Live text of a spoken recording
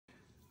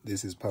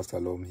This is Pastor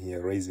Lom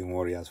here, Raising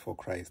Warriors for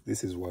Christ.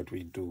 This is what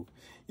we do.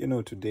 You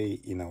know, today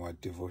in our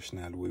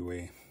devotional, we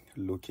were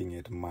looking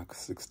at Mark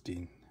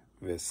 16,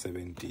 verse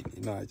 17.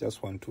 You know, I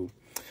just want to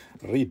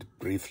read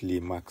briefly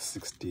Mark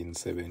 16,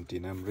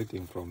 17. I'm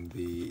reading from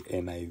the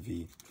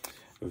NIV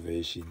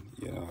version.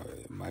 You know,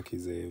 Mark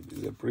is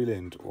a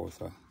brilliant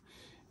author.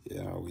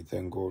 You know, we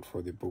thank God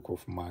for the book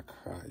of Mark.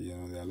 You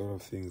know, there are a lot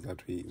of things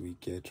that we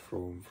get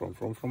from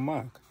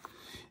Mark.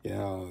 You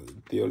know,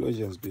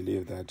 theologians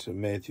believe that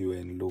Matthew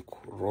and Luke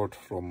wrote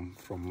from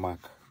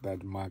Mark,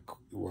 that Mark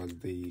was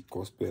the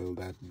gospel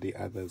that the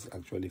others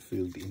actually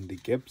filled in the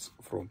gaps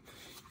from.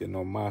 You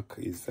know, Mark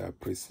is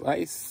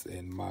precise,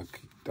 and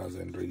Mark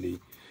doesn't really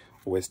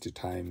waste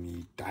time.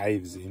 He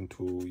dives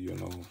into, you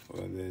know,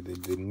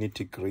 the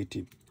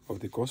nitty-gritty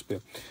of the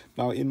gospel.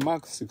 Now, in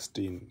Mark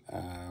 16,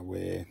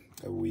 where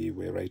we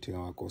were writing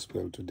our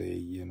gospel today,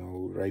 you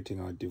know, writing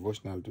our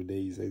devotional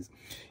today,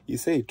 he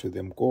said to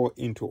them, go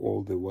into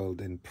all the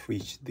world and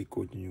preach the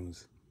good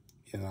news.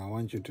 You know, I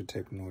want you to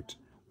take note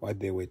what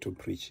they were to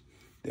preach.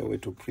 They were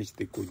to preach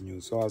the good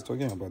news. So I was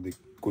talking about the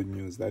good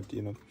news that,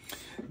 you know,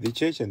 the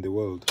church and the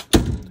world,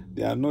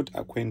 they are not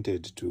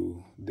acquainted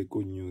to the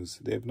good news.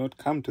 They have not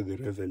come to the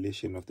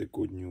revelation of the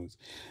good news.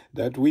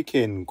 That we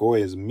can go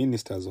as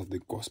ministers of the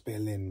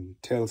gospel and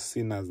tell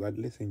sinners that,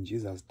 listen,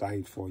 Jesus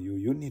died for you.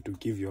 You need to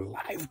give your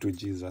life to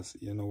Jesus.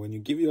 You know, when you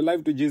give your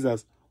life to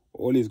Jesus,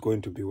 all is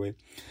going to be well.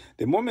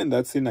 The moment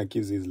that sinner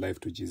gives his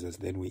life to Jesus,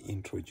 then we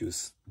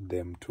introduce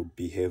them to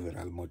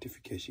behavioral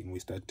mortification. We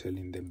start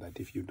telling them that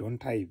if you don't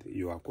tithe,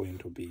 you are going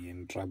to be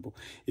in trouble.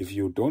 If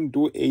you don't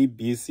do A,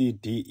 B, C,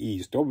 D, E,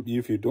 stop.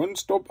 If you don't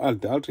stop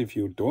adultery, if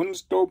you don't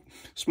stop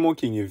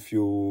smoking, if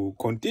you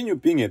continue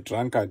being a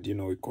drunkard, you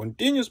know,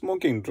 continue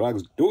smoking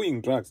drugs,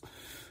 doing drugs,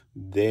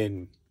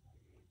 then,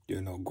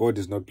 you know, God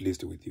is not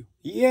pleased with you.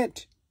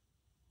 Yet,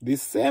 the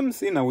same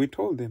sinner, we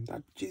told them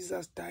that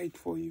Jesus died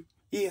for you.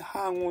 He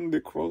hung on the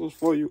cross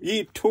for you.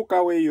 He took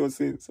away your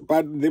sins.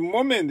 But the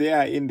moment they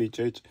are in the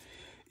church,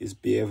 is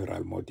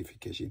behavioral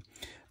mortification.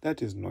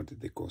 That is not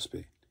the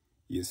gospel.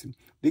 You see,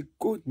 the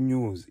good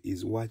news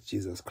is what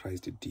Jesus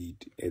Christ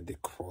did at the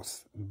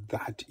cross.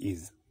 That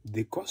is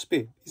the gospel.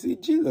 You see,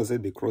 Jesus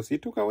at the cross, he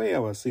took away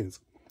our sins.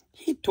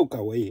 He took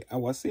away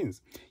our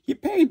sins. He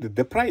paid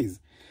the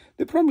price.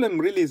 The problem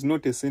really is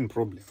not a sin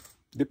problem.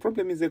 The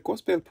problem is a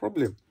gospel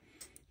problem.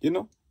 You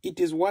know, it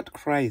is what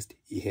Christ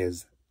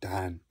has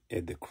done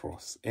at the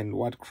cross. And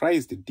what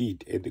Christ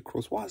did at the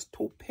cross was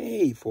to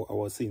pay for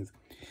our sins.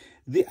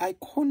 The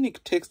iconic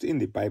text in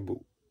the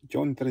Bible,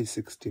 John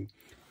 3:16,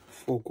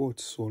 for God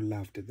so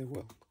loved the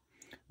world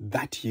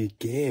that he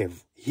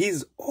gave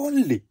his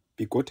only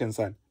begotten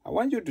son. I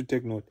want you to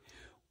take note.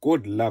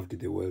 God loved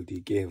the world. He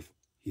gave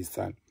his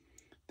son.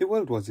 The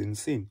world was in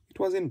sin. It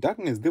was in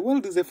darkness. The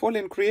world is a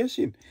fallen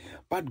creation.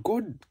 But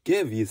God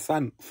gave his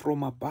son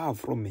from above,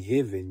 from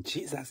heaven.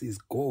 Jesus is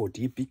God.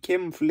 He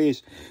became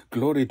flesh.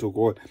 Glory to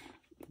God.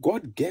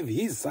 God gave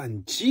his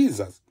son,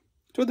 Jesus,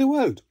 to the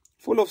world,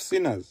 full of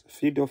sinners,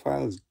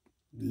 pedophiles,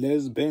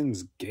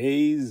 lesbians,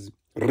 gays,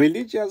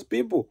 religious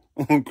people.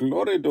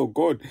 Glory to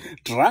God.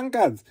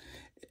 Drunkards.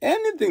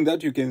 Anything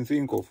that you can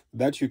think of,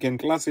 that you can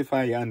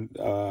classify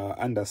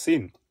under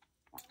sin.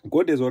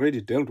 God has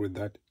already dealt with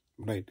that.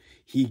 Right?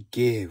 He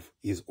gave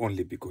his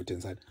only begotten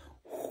son.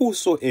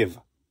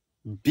 Whosoever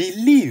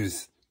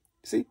believes,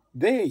 see,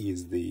 there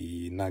is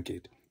the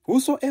nugget.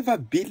 Whosoever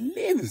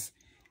believes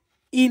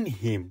in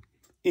him,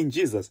 in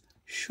Jesus,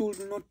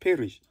 should not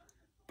perish,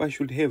 but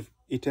should have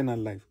eternal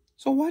life.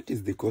 So what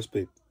is the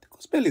gospel? The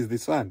gospel is the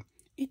Son.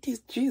 It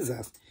is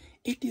Jesus.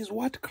 It is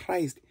what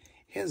Christ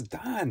has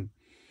done.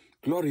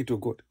 Glory to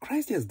God.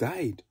 Christ has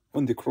died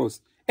on the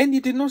cross, and he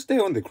did not stay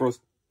on the cross.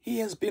 He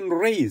has been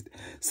raised.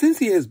 Since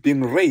he has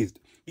been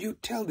raised, you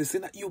tell the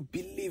sinner, you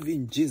believe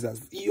in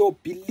Jesus. You're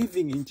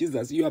believing in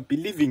Jesus. You are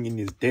believing in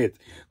his death.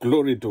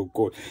 Glory to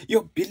God.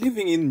 You're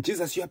believing in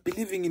Jesus. You are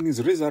believing in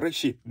his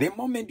resurrection. The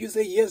moment you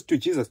say yes to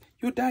Jesus,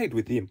 you died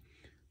with him.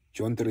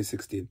 John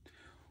 3:16.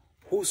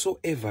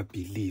 Whosoever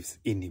believes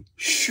in him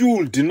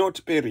should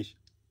not perish,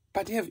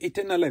 but have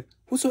eternal life.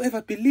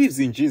 Whosoever believes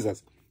in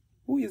Jesus.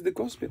 Who is the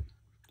gospel?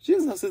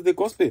 Jesus is the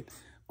gospel.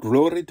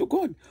 Glory to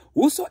God.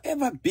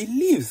 Whosoever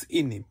believes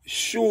in him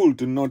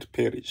should not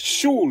perish,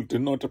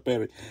 should not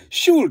perish,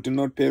 should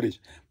not perish,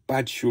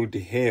 but should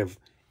have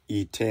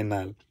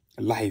eternal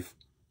life.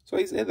 So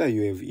it's either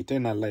you have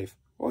eternal life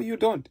or you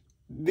don't.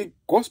 The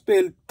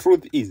gospel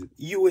truth is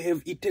you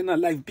have eternal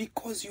life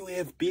because you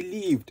have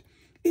believed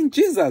in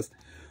Jesus.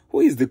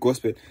 Who is the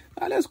gospel?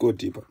 Now let's go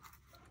deeper.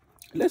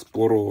 Let's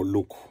borrow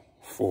Luke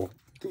 4.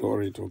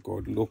 Glory to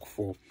God. Luke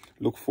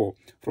 4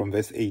 from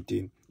verse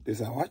 18.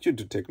 I want you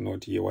to take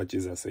note here what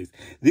Jesus says.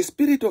 The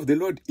Spirit of the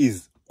Lord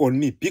is on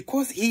me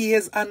because he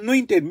has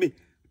anointed me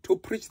to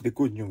preach the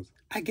good news.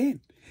 Again,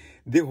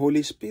 the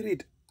Holy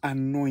Spirit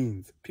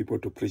anoints people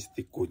to preach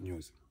the good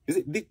news. You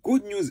see, the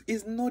good news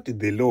is not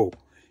the law.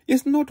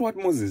 It's not what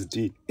Moses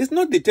did. It's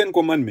not the 10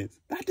 Commandments.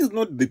 That is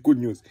not the good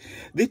news.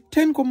 The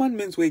 10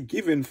 Commandments were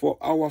given for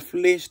our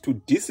flesh, to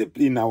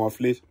discipline our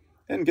flesh.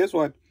 And guess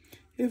what?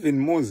 Even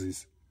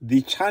Moses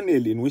the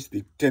channel in which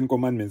the 10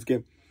 Commandments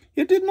came,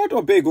 he did not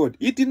obey God.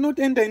 He did not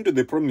enter into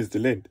the promised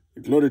land.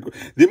 Glory to God.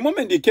 The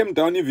moment he came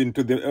down even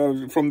to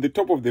the from the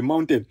top of the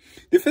mountain,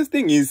 the first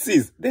thing he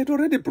sees, they had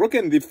already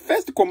broken the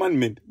first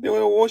commandment. They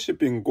were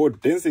worshipping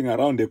God, dancing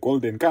around a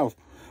golden calf.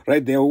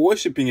 Right? They were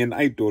worshipping an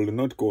idol,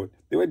 not God.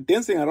 They were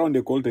dancing around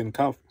a golden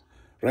calf.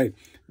 Right?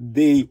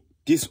 They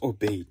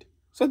disobeyed.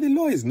 So the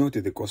law is not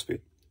the gospel.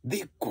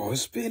 The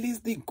gospel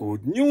is the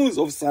good news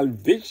of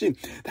salvation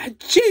that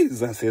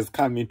Jesus has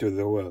come into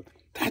the world.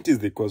 That is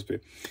the gospel.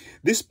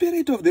 The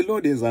Spirit of the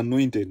Lord has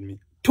anointed me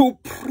to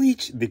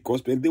preach the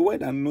gospel. The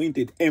word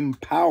anointed,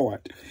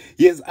 empowered.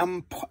 He has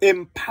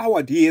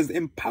empowered. He has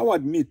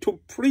empowered me to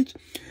preach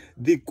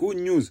the good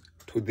news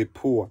to the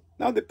poor.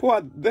 Now the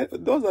poor,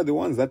 those are the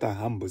ones that are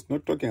humble. It's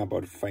not talking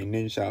about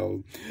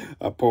financial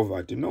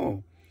poverty.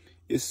 No.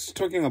 It's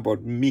talking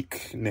about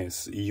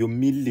meekness,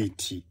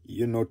 humility,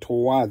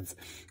 towards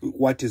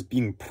what is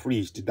being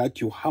preached,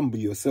 that you humble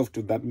yourself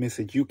to that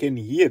message. You can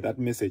hear that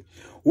message.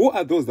 Who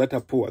are those that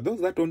are poor? Those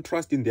that don't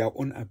trust in their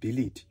own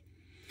ability.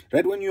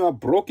 Right? When you are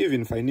broke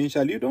even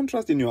financially, you don't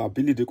trust in your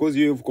ability because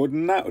you have got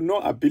no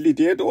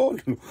ability at all.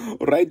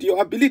 Right?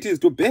 Your ability is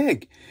to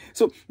beg.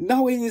 So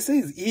now when he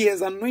says he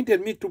has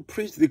anointed me to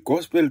preach the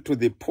gospel to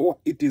the poor,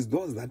 it is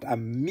those that are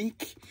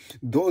meek,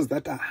 those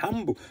that are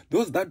humble,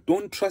 those that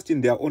don't trust in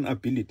their own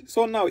ability.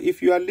 So now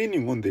if you are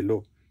leaning on the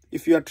law,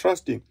 if you are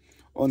trusting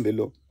on the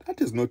law,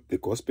 that is not the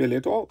gospel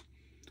at all.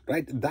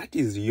 Right? That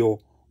is your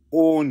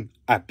own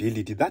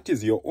ability. That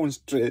is your own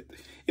strength.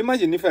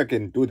 Imagine if I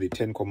can do the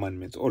 10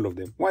 Commandments, all of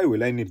them. Why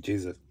will I need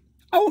Jesus?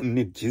 I won't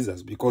need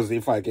Jesus because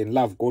if I can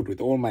love God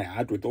with all my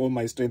heart, with all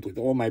my strength, with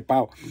all my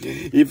power,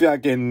 if I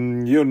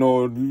can,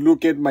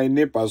 look at my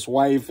neighbor's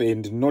wife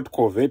and not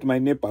covet my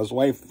neighbor's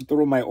wife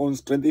through my own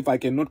strength, if I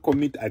cannot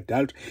commit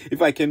adultery,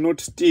 if I cannot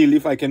steal,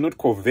 if I cannot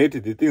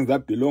covet the things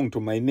that belong to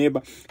my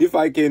neighbor, if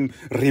I can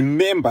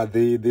remember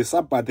the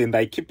Sabbath and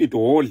I keep it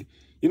holy,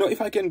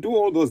 if I can do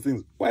all those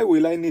things, why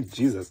will I need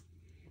Jesus?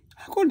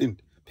 I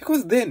couldn't,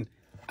 because then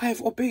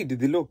I've obeyed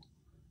the law.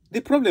 The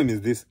problem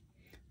is this.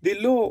 The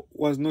law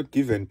was not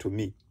given to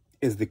me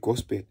as the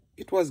gospel.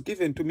 It was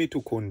given to me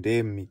to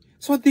condemn me.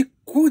 So the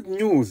good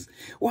news,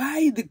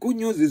 why the good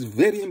news is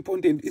very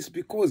important is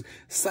because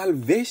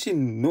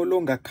salvation no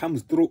longer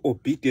comes through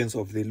obedience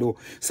of the law.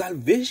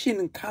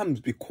 Salvation comes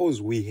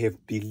because we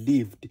have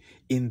believed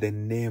in the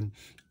name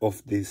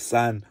of the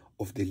Son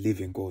of the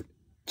living God,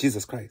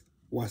 Jesus Christ.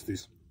 What's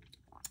this?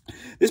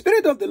 The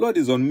Spirit of the Lord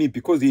is on me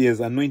because he has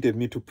anointed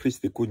me to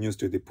preach the good news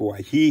to the poor.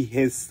 He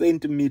has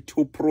sent me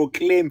to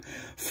proclaim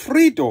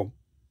freedom.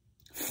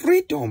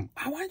 Freedom.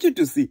 I want you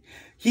to see.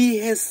 He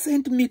has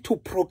sent me to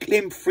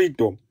proclaim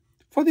freedom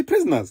for the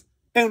prisoners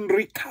and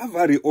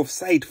recovery of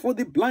sight for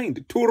the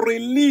blind, to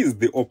release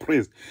the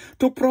oppressed,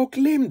 to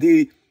proclaim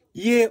the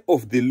year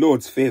of the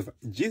Lord's favor.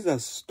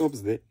 Jesus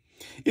stops there.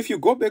 If you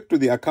go back to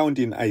the account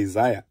in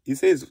Isaiah, he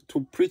says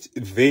to preach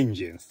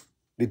vengeance.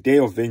 The day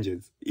of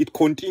vengeance. It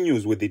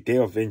continues with the day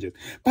of vengeance.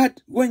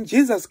 But when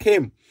Jesus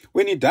came,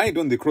 when he died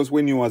on the cross,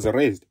 when he was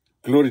raised,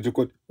 glory to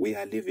God, we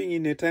are living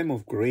in a time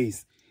of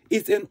grace.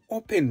 It's an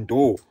open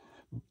door.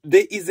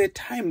 There is a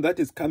time that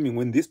is coming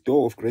when this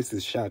door of grace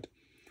is shut.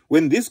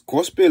 When this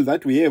gospel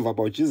that we have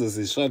about Jesus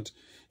is shut,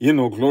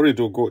 glory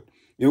to God.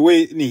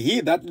 When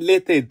he that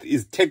letteth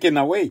is taken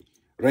away,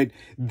 right?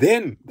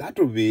 Then that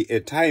will be a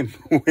time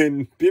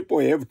when people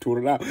have to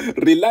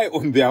rely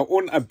on their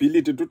own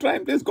ability to try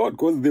and please God,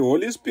 because the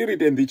Holy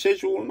Spirit and the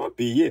church will not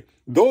be here.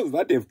 Those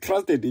that have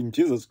trusted in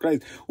Jesus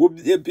Christ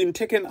have been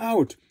taken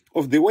out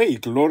of the way.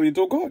 Glory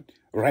to God.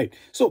 Right?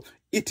 So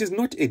it is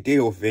not a day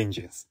of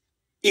vengeance.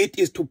 It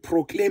is to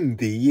proclaim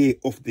the year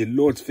of the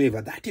Lord's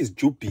favor. That is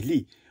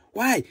Jubilee.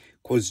 Why?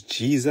 Because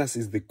Jesus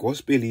is the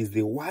gospel. He is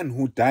the one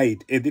who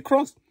died at the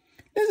cross.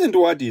 Listen to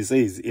what he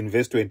says in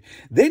verse 20.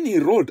 Then he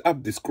rolled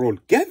up the scroll,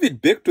 gave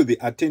it back to the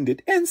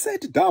attendant, and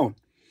sat down.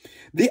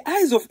 The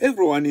eyes of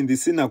everyone in the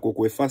synagogue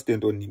were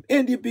fastened on him.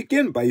 And he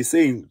began by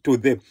saying to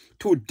them,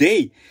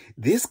 today,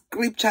 this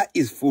scripture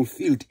is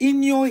fulfilled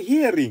in your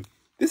hearing.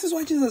 This is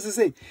what Jesus is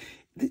saying.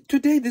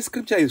 Today, this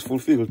scripture is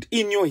fulfilled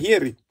in your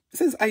hearing. It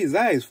says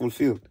Isaiah is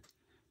fulfilled.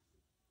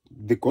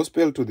 The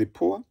gospel to the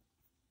poor,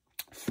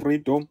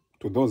 freedom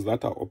to those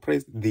that are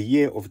oppressed, the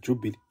year of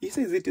Jubilee. He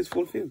says it is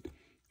fulfilled.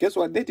 Guess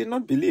what? They did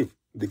not believe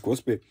the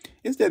gospel.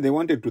 Instead, they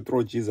wanted to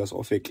throw Jesus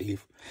off a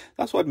cliff.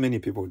 That's what many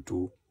people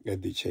do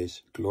at the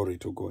church. Glory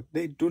to God.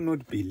 They do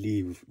not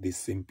believe the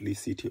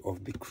simplicity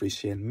of the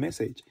Christian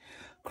message.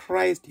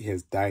 Christ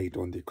has died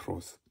on the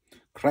cross.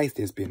 Christ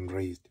has been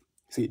raised.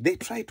 See, they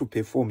try to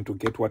perform to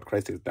get what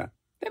Christ has done.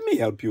 Let me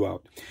help you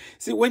out.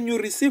 See, when you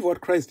receive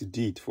what Christ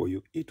did for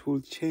you, it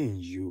will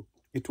change you.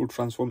 It will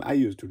transform. I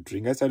used to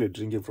drink. I started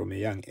drinking from a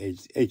young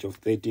age of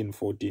 13,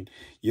 14,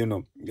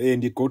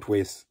 and it got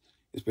worse.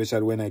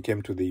 Especially when I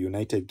came to the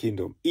United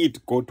Kingdom,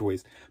 it got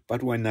worse.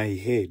 But when I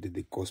heard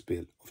the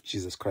gospel of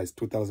Jesus Christ,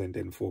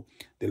 2004,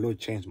 the Lord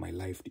changed my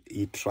life.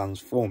 It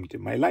transformed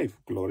my life.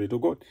 Glory to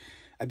God.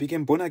 I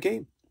became born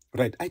again.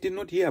 Right? I did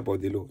not hear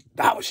about the law.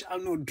 Thou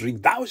shalt not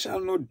drink. Thou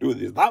shalt not do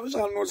this. Thou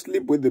shalt not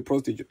sleep with the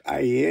prostitute.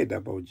 I heard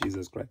about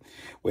Jesus Christ.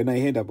 When I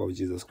heard about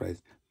Jesus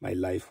Christ, my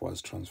life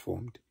was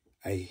transformed.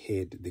 I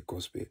heard the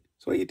gospel.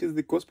 So it is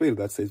the gospel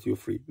that sets you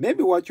free.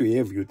 Maybe what you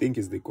have, you think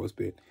is the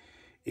gospel.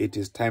 It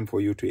is time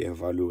for you to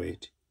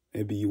evaluate.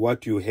 Maybe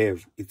what you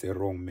have is a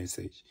wrong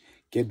message.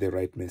 Get the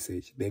right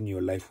message. Then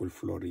your life will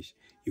flourish.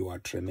 You are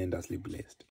tremendously blessed.